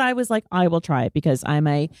packaging, but I was like, I will try it because I'm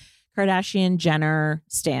a Kardashian Jenner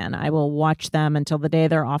stan. I will watch them until the day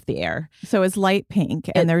they're off the air. So it's light pink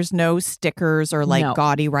and there's no stickers or like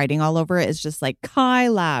gaudy writing all over it. It's just like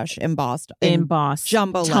Kylash embossed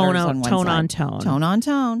jumbo tone letters on one tone side. on tone. Tone on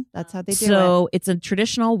tone. That's how they do it. So it's a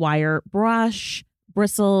traditional wire brush,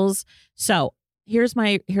 bristles. So here's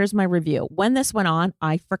my review. When this went on,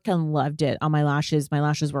 I freaking loved it on my lashes. My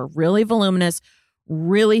lashes were really voluminous,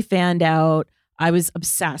 really fanned out. I was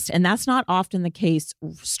obsessed. And that's not often the case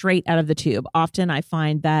straight out of the tube. Often I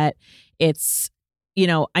find that it's,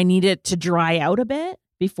 I need it to dry out a bit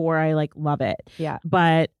before I like love it. Yeah.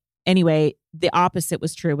 But anyway, the opposite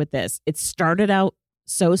was true with this. It started out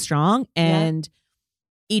so strong and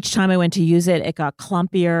each time I went to use it, it got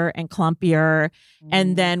clumpier and clumpier.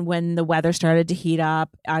 And then when the weather started to heat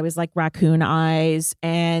up, I was like raccoon eyes.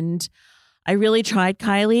 And I really tried,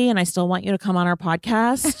 Kylie, and I still want you to come on our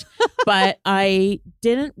podcast. But I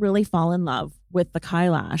didn't really fall in love with the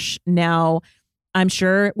Kylash. Now, I'm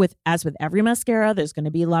sure as with every mascara, there's going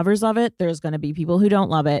to be lovers of it. There's going to be people who don't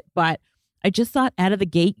love it. But I just thought out of the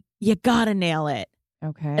gate, you got to nail it.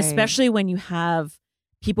 Okay. Especially when you have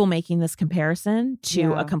people making this comparison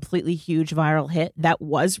to a completely huge viral hit that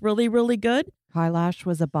was really, really good. Kylash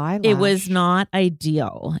was a bylash. It was not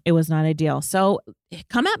ideal. So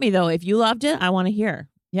come at me, though. If you loved it, I want to hear.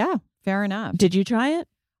 Yeah, fair enough. Did you try it?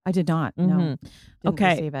 I did not. No. Didn't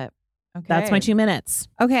receive it. Okay. That's my 2 minutes.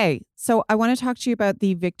 Okay. So I want to talk to you about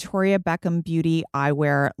the Victoria Beckham Beauty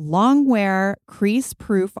Eyewear Longwear Crease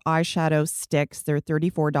Proof Eyeshadow Sticks. They're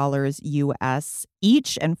 $34 US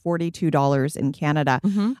each and $42 in Canada.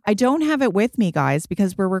 I don't have it with me, guys,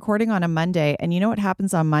 because we're recording on a Monday. And you know what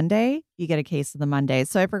happens on Monday? You get a case of the Monday.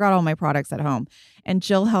 So I forgot all my products at home. And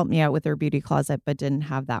Jill helped me out with her beauty closet, but didn't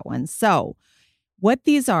have that one. So what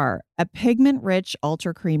these are, a pigment-rich,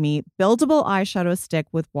 ultra-creamy, buildable eyeshadow stick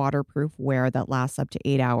with waterproof wear that lasts up to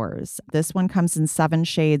 8 hours. This one comes in 7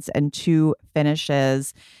 shades and 2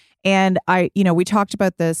 finishes. And we talked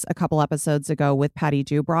about this a couple episodes ago with Patty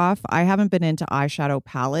Dubroff. I haven't been into eyeshadow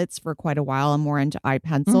palettes for quite a while. I'm more into eye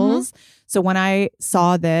pencils. So when I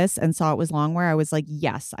saw this and saw it was longwear, I was like,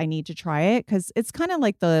 yes, I need to try it because it's kind of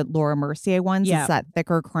like the Laura Mercier ones. Yeah. It's that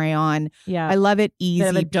thicker crayon. Yeah. I love it.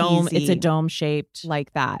 Easy dome. peasy, it's a dome shaped.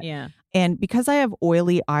 like that. Yeah. And because I have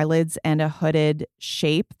oily eyelids and a hooded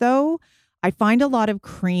shape, though, I find a lot of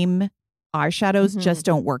cream eyeshadows just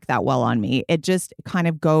don't work that well on me. It just kind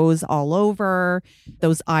of goes all over.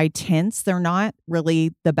 Those eye tints, they're not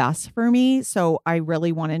really the best for me. So I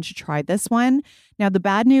really wanted to try this one. Now, the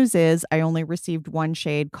bad news is I only received one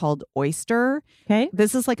shade called Oyster. Okay.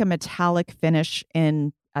 This is like a metallic finish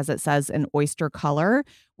in, as it says, an oyster color,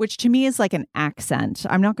 which to me is like an accent.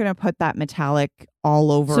 I'm not going to put that metallic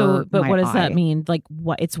all over but my what does eye. that mean? Like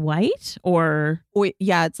what? It's white or?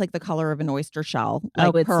 Yeah, it's like the color of an oyster shell.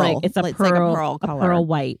 Like it's pearl. It's like a pearl color. A pearl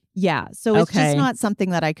white. Yeah. So it's just not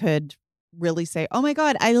something that I could really say, oh my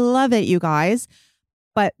God, I love it, you guys.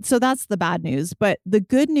 But so that's the bad news. But the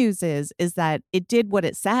good news is that it did what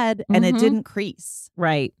it said and it didn't crease.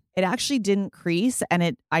 Right. It actually didn't crease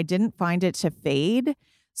and I didn't find it to fade.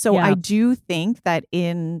 So I do think that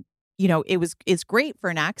it's great for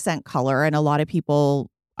an accent color and a lot of people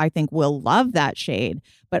I think will love that shade,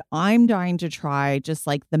 but I'm dying to try just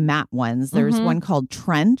like the matte ones. There's one called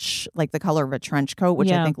Trench, like the color of a trench coat, which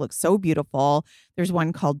I think looks so beautiful. There's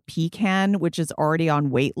one called Pecan, which is already on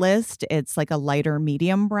wait list. It's like a lighter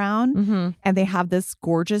medium brown. And they have this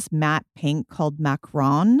gorgeous matte pink called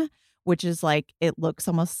Macron, which is like, it looks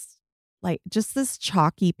almost like just this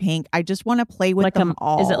chalky pink. I just want to play with them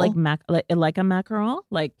all. Is it like like a macaron?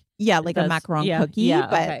 Like like a macaron cookie,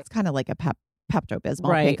 but it's kind of like a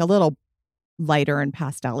Pepto-Bismol pink, a little lighter and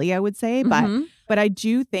pastel-y, I would say. But I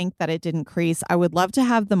do think that it didn't crease. I would love to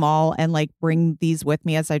have them all and like bring these with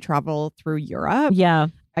me as I travel through Europe. Yeah.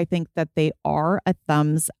 I think that they are a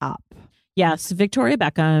thumbs up. Yes, Victoria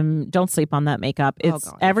Beckham. Don't sleep on that makeup.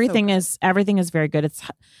 Everything is very good. It's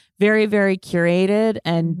very, very curated,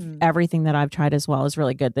 and everything that I've tried as well is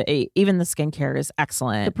really good. Even the skincare is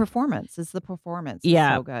excellent. The performance is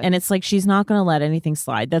so good. And it's like she's not going to let anything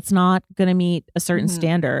slide. That's not going to meet a certain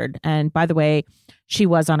standard. And by the way, she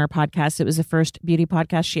was on her podcast. It was the first beauty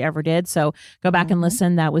podcast she ever did. So go back and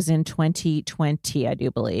listen. That was in 2020, I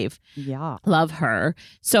do believe. Yeah. Love her.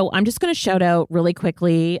 So I'm just going to shout out really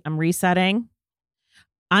quickly. I'm resetting.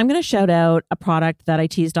 I'm going to shout out a product that I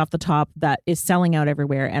teased off the top that is selling out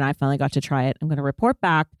everywhere, and I finally got to try it. I'm going to report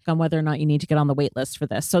back on whether or not you need to get on the wait list for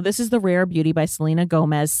this. So this is the Rare Beauty by Selena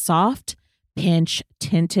Gomez Soft Pinch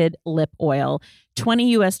Tinted Lip Oil, $20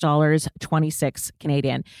 US, 26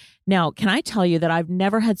 Canadian. Now, can I tell you that I've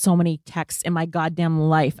never had so many texts in my goddamn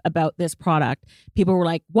life about this product? People were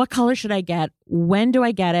like, what color should I get? When do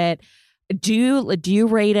I get it? Do you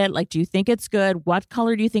rate it? Like, do you think it's good? What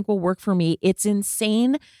color do you think will work for me? It's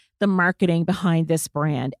insane, the marketing behind this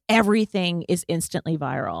brand. Everything is instantly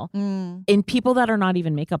viral. And people that are not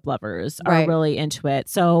even makeup lovers are really into it.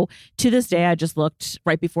 So to this day, I just looked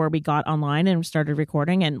right before we got online and started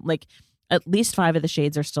recording, and like at least 5 of the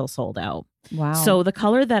shades are still sold out. Wow. So the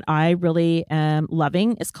color that I really am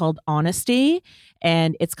loving is called Honesty.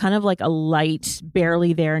 And it's kind of like a light,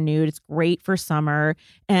 barely there nude. It's great for summer.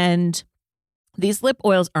 And these lip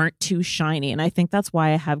oils aren't too shiny, and I think that's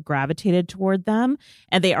why I have gravitated toward them,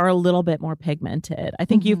 and they are a little bit more pigmented. I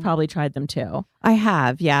think you've probably tried them too. I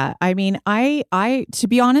have, yeah. I mean, I to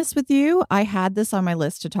be honest with you, I had this on my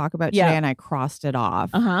list to talk about today, and I crossed it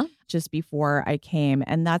off just before I came,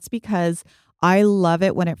 and that's because I love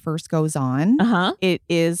it when it first goes on. It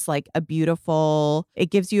is like a beautiful, it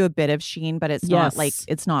gives you a bit of sheen, but it's not like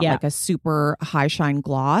like a super high shine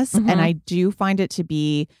gloss, and I do find it to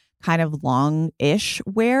be kind of long-ish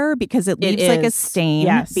wear because it leaves like a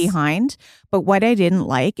stain behind. But what I didn't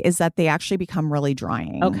like is that they actually become really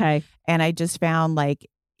drying. Okay. And I just found like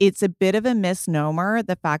it's a bit of a misnomer,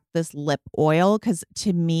 the fact this lip oil, because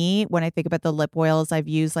to me, when I think about the lip oils I've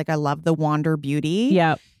used, like I love the Wander Beauty.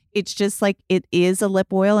 Yeah. It's just like it is a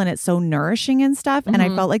lip oil and it's so nourishing and stuff. And I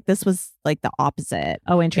felt like this was like the opposite.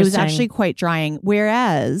 Oh, interesting. It was actually quite drying.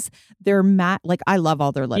 Whereas they're matte, like I love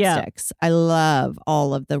all their lipsticks. I love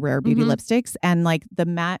all of the Rare Beauty lipsticks. And like the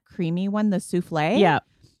matte creamy one, the souffle.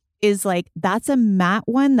 Is like, that's a matte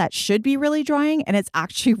one that should be really drying, and it's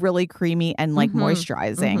actually really creamy and like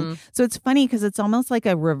moisturizing. So it's funny because it's almost like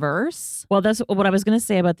a reverse. Well, that's what I was going to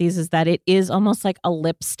say about these, is that it is almost like a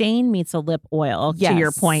lip stain meets a lip oil, to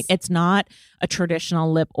your point. It's not a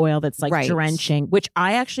traditional lip oil that's like drenching, which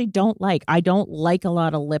I actually don't like. I don't like a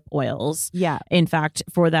lot of lip oils. Yeah. In fact,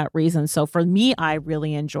 for that reason. So for me, I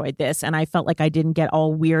really enjoyed this, and I felt like I didn't get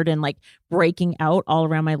all weird and like breaking out all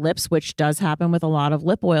around my lips, which does happen with a lot of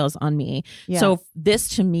lip oils on me. So this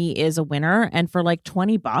to me is a winner, and for like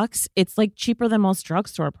 $20, it's like cheaper than most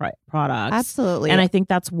drugstore products. Absolutely. And I think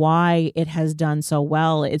that's why it has done so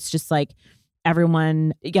well. It's just like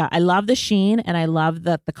everyone, I love the sheen, and I love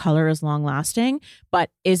that the color is long lasting, but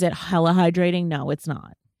is it hella hydrating? No, it's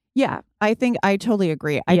not. Yeah, I think I totally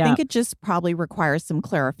agree. I think it just probably requires some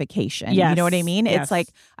clarification. You know what I mean? It's like,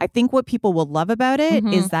 I think what people will love about it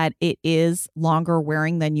is that it is longer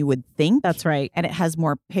wearing than you would think. That's right. And it has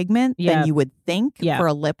more pigment than you would think for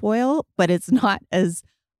a lip oil, but it's not as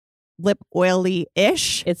lip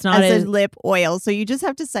oily-ish. It's not as a lip oil. So you just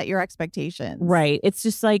have to set your expectations. Right. It's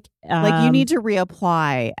just like you need to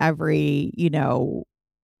reapply every,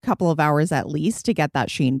 couple of hours at least to get that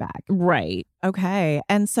sheen back. Right. Okay.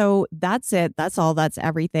 And so that's it. That's all. That's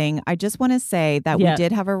everything. I just want to say that we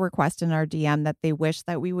did have a request in our DM that they wish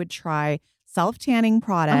that we would try self-tanning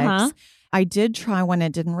products. I did try one.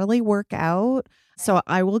 It didn't really work out. So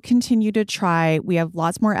I will continue to try. We have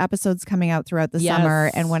lots more episodes coming out throughout the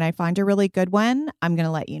summer. And when I find a really good one, I'm going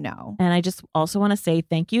to let you know. And I just also want to say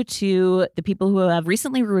thank you to the people who have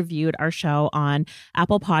recently reviewed our show on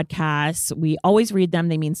Apple Podcasts. We always read them.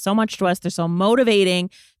 They mean so much to us. They're so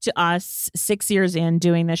motivating to us 6 years in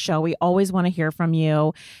doing this show. We always want to hear from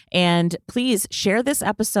you. And please share this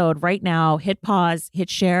episode right now. Hit pause,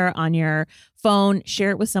 hit share on your phone,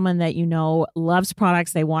 share it with someone that you know loves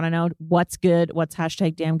products. They want to know what's good, what's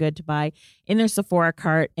 #damn good to buy in their Sephora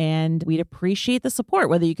cart. And we'd appreciate the support,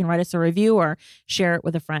 whether you can write us a review or share it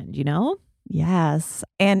with a friend, Yes.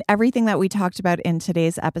 And everything that we talked about in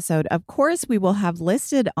today's episode, of course, we will have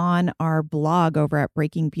listed on our blog over at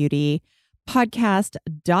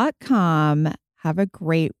breakingbeautypodcast.com. Have a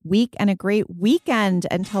great week and a great weekend,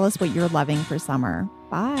 and tell us what you're loving for summer.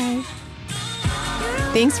 Bye.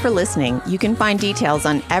 Thanks for listening. You can find details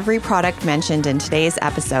on every product mentioned in today's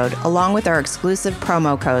episode, along with our exclusive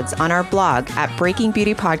promo codes on our blog at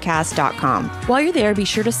breakingbeautypodcast.com. While you're there, be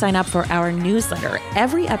sure to sign up for our newsletter.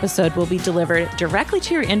 Every episode will be delivered directly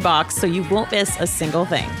to your inbox, so you won't miss a single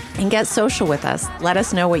thing. And get social with us. Let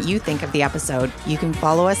us know what you think of the episode. You can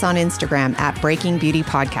follow us on Instagram at Breaking Beauty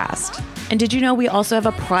Podcast. And did you know we also have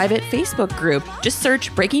a private Facebook group? Just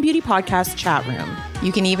search Breaking Beauty Podcast Chat Room.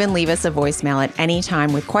 You can even leave us a voicemail at any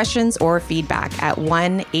time with questions or feedback at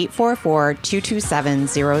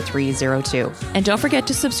 1-844-227-0302. And don't forget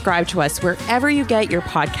to subscribe to us wherever you get your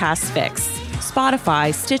podcast fix.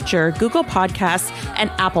 Spotify, Stitcher, Google Podcasts, and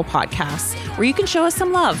Apple Podcasts, where you can show us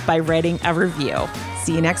some love by writing a review.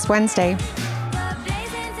 See you next Wednesday.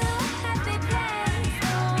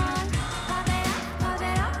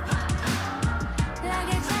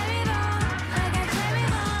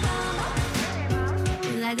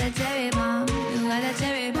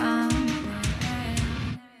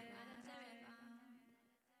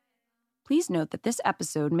 Please note that this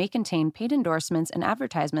episode may contain paid endorsements and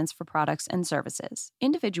advertisements for products and services.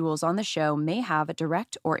 Individuals on the show may have a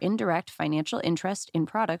direct or indirect financial interest in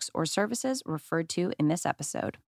products or services referred to in this episode.